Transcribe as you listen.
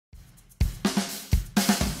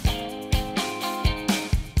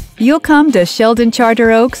You'll come to Sheldon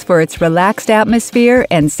Charter Oaks for its relaxed atmosphere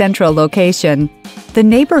and central location. The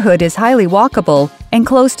neighborhood is highly walkable and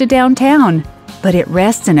close to downtown, but it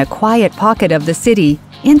rests in a quiet pocket of the city,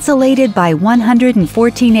 insulated by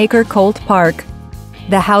 114-acre Colt Park.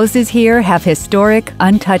 The houses here have historic,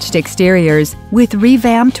 untouched exteriors with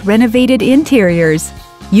revamped, renovated interiors.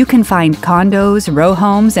 You can find condos, row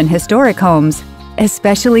homes, and historic homes,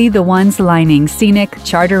 especially the ones lining scenic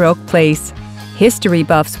Charter Oak Place. History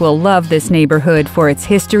buffs will love this neighborhood for its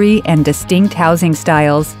history and distinct housing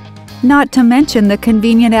styles, not to mention the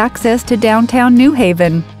convenient access to downtown New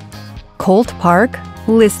Haven. Colt Park,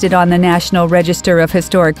 listed on the National Register of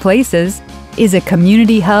Historic Places, is a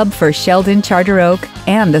community hub for Sheldon Charter Oak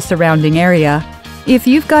and the surrounding area. If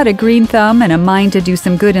you've got a green thumb and a mind to do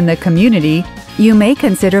some good in the community, you may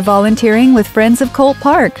consider volunteering with Friends of Colt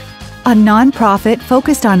Park, a nonprofit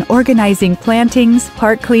focused on organizing plantings,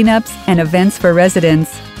 park cleanups, and events for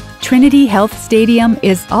residents. Trinity Health Stadium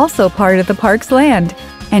is also part of the park's land,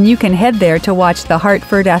 and you can head there to watch the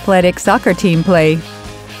Hartford athletic soccer team play.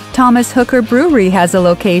 Thomas Hooker Brewery has a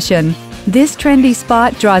location. This trendy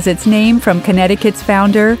spot draws its name from Connecticut's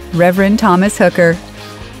founder, Reverend Thomas Hooker.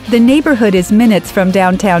 The neighborhood is minutes from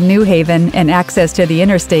downtown New Haven and access to the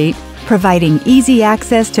interstate, providing easy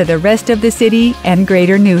access to the rest of the city and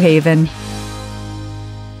greater New Haven.